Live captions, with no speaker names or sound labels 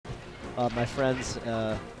my friends,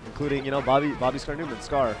 including, you know, Bobby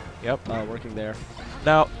Scar, Yep. working there.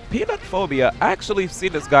 Now, Peanutphobia, I actually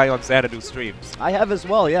seen this guy on Xanadu streams. I have as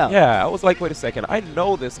well, yeah. Yeah, I was like, wait a second, I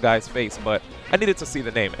know this guy's face, but I needed to see the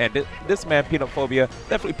name. And this man, Peanutphobia,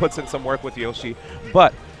 definitely puts in some work with Yoshi.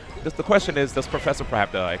 But the question is, does Professor Pro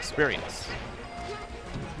have the experience?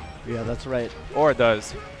 Yeah, that's right. Or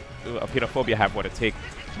does Peanutphobia have what it takes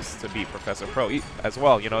to beat Professor Pro as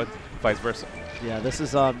well, you know, vice versa? Yeah, this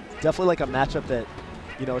is definitely like a matchup that,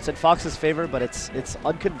 you know, it's in Fox's favor, but it's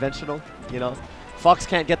unconventional, you know. Fox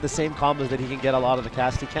can't get the same combos that he can get a lot of the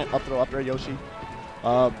cast. He can't up throw up air Yoshi.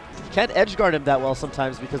 Can't edge guard him that well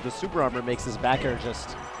sometimes because the super armor makes his back air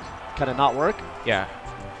just kind of not work. Yeah.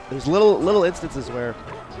 There's little instances where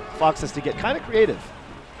Fox has to get kind of creative.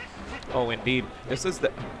 Oh, indeed. This is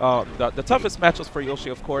the toughest matchups for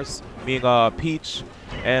Yoshi, of course, being Peach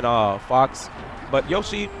and Fox. But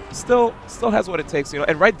Yoshi still has what it takes, you know.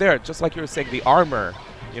 And right there, just like you were saying, the armor,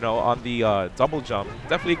 you know, on the double jump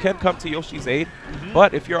definitely can come to Yoshi's aid.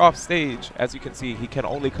 But if you're off stage, as you can see, he can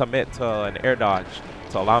only commit to an air dodge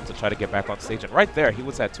to allow him to try to get back on stage. And right there, he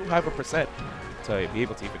was at too high of a percent to be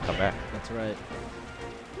able to even come back. That's right.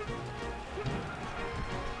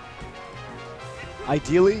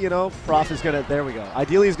 Ideally, you know, Prof is gonna. There we go.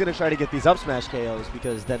 Ideally, he's gonna try to get these up smash KOs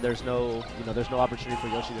because then there's no, you know, there's no opportunity for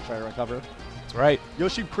Yoshi to try to recover. That's right.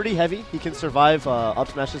 Yoshi pretty heavy. He can survive up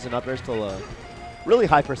smashes and up airs till really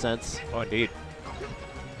high percents. Oh, indeed.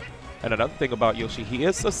 And another thing about Yoshi, he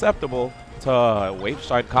is susceptible to wave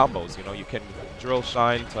shine combos. You know, you can drill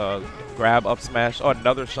shine to grab up smash. Oh,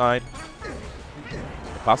 another shine.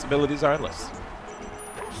 The possibilities are endless.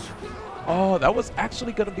 Oh, that was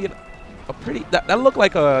actually going to be a pretty... That looked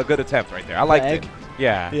like a good attempt right there. I liked it.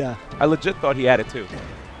 Yeah. Yeah. I legit thought he had it too.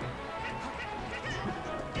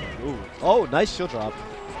 Ooh. Oh, nice shield drop.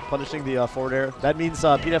 Punishing the forward air. That means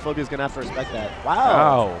Peanutphobia is going to have to respect that. Wow.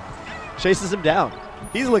 Wow. Chases him down.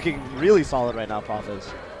 He's looking really solid right now, Prof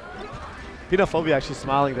is. Peanutphobia actually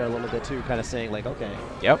smiling there a little bit too, kind of saying like, okay,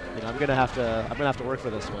 Yep. you know, I'm gonna have to work for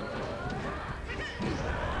this one.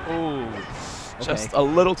 Ooh. Just a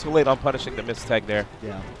little too late on punishing the miss tag there.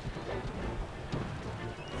 Yeah.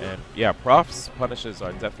 And yeah, Prof's punishes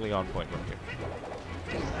are definitely on point right here.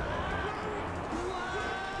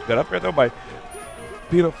 Good up air though by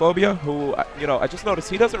Peanutphobia, who, you know, I just noticed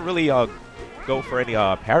he doesn't really go for any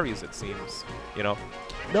parries, it seems, you know.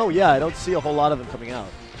 No, yeah, I don't see a whole lot of them coming out.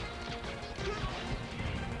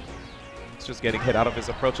 It's just getting hit out of his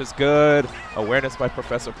approaches. Good awareness by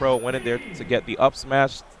Professor Pro. Went in there to get the up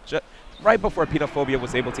smash right before Peanutphobia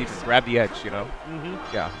was able to even grab the edge, you know.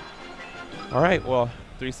 Yeah. All right, well,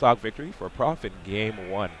 3-stock victory for Prof in game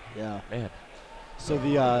 1. Yeah. Man. So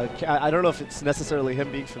the I don't know if it's necessarily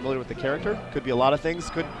him being familiar with the character. Could be a lot of things.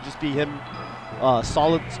 Could just be him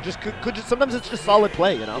solid. Could just sometimes it's just solid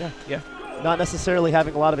play, you know. Yeah. Yeah. Not necessarily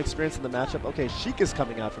having a lot of experience in the matchup. Okay, Sheik is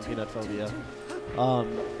coming out from Peanutphobia.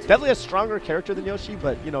 Definitely a stronger character than Yoshi,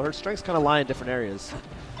 but you know her strengths kind of lie in different areas.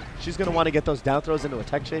 She's going to want to get those down throws into a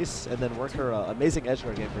tech chase and then work her amazing edge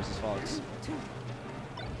guard game versus Fox.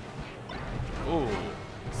 Ooh.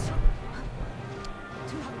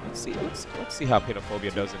 Let's see how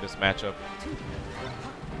Peanutphobia does in this matchup.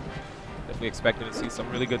 Definitely expecting to see some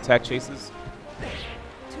really good tech chases.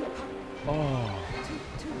 Oh.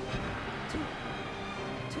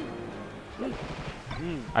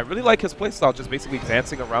 I really like his playstyle, just basically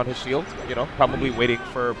dancing around his shield, you know, probably waiting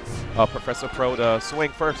for Professor Pro to swing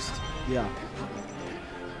first. Yeah.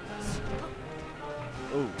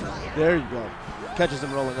 Oh, there you go. Catches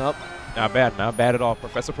him rolling up. Not bad at all.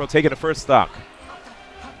 Professor Pro taking the first stock.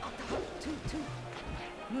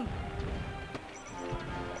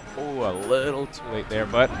 Oh, a little too late there,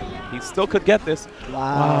 but he still could get this.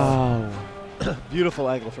 Wow. Beautiful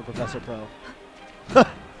angle for Professor Pro.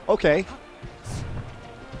 Okay.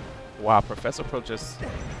 Wow, Professor Pro just...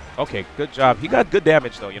 Okay, good job. He got good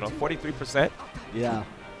damage, though, you know, 43%. Yeah.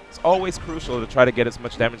 It's always crucial to try to get as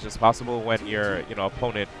much damage as possible when your, you know,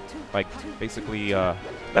 opponent, like, basically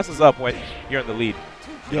messes up when you're in the lead.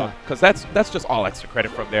 Yeah. Because that's just all extra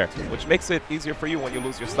credit from there, which makes it easier for you when you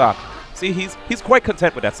lose your stock. See, he's quite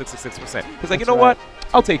content with that 66%. He's like, you know what?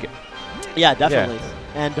 I'll take it. Yeah, definitely.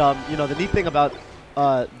 Yeah. And, you know, the neat thing about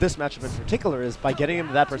this matchup in particular is by getting him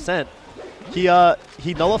to that percent, he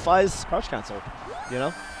nullifies crouch cancel, you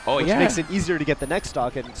know? Oh, which makes it easier to get the next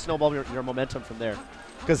stock and snowball your momentum from there.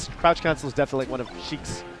 Because crouch cancel is definitely like one of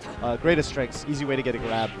Sheik's greatest strengths. Easy way to get a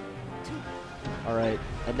grab. All right.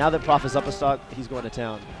 And now that Prof is up a stock, he's going to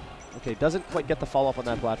town. Okay, doesn't quite get the follow-up on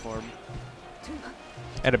that platform.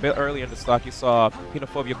 And a bit earlier in the stock, you saw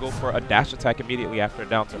Peanutphobia go for a dash attack immediately after a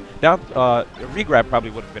down tilt. A regrab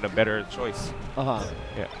probably would have been a better choice. Uh-huh.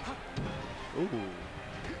 Yeah. Ooh.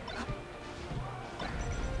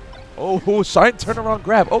 Oh, shine turnaround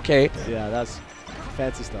grab. Okay. Yeah, that's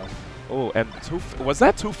fancy stuff. Oh, and was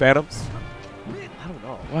that 2 phantoms? I don't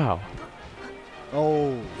know. Wow.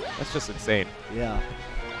 Oh. That's just insane. Yeah.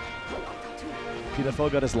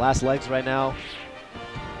 Peanutphobia got his last legs right now.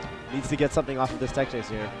 Needs to get something off of this tech chase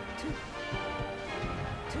here.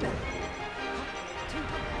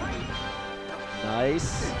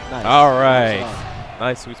 Nice. Nice. All right.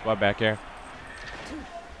 Nice sweet spot back air.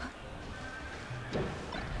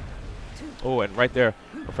 Oh, and right there,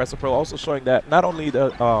 Professor Pro also showing that not only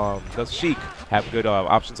does Sheik have good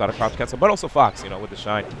options out of crouch cancel, but also Fox, you know, with the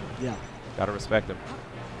shine. Yeah. Gotta respect him.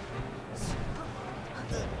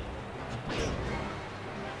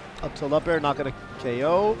 Up tilt up air, not gonna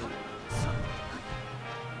KO.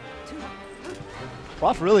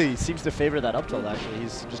 Prof really seems to favor that up tilt, actually.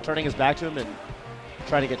 He's just turning his back to him and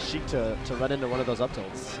trying to get Sheik to run into one of those up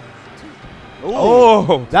tilts. Ooh.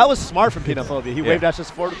 Oh! That was smart from Peanutphobia. He wave dashed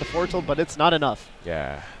his forward with the forward tilt, but it's not enough.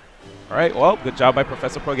 Yeah. All right, well, good job by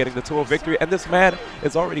Professor Pro getting the 2-0 victory. And this man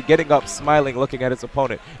is already getting up, smiling, looking at his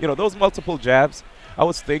opponent. You know, those multiple jabs, I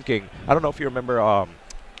was thinking, I don't know if you remember,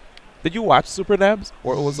 did you watch Super Nabs?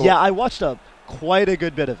 Or it was yeah, I watched quite a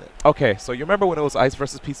good bit of it. Okay, so you remember when it was Ice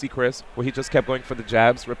versus PC Chris, where he just kept going for the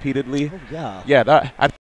jabs repeatedly? Oh, yeah. Yeah,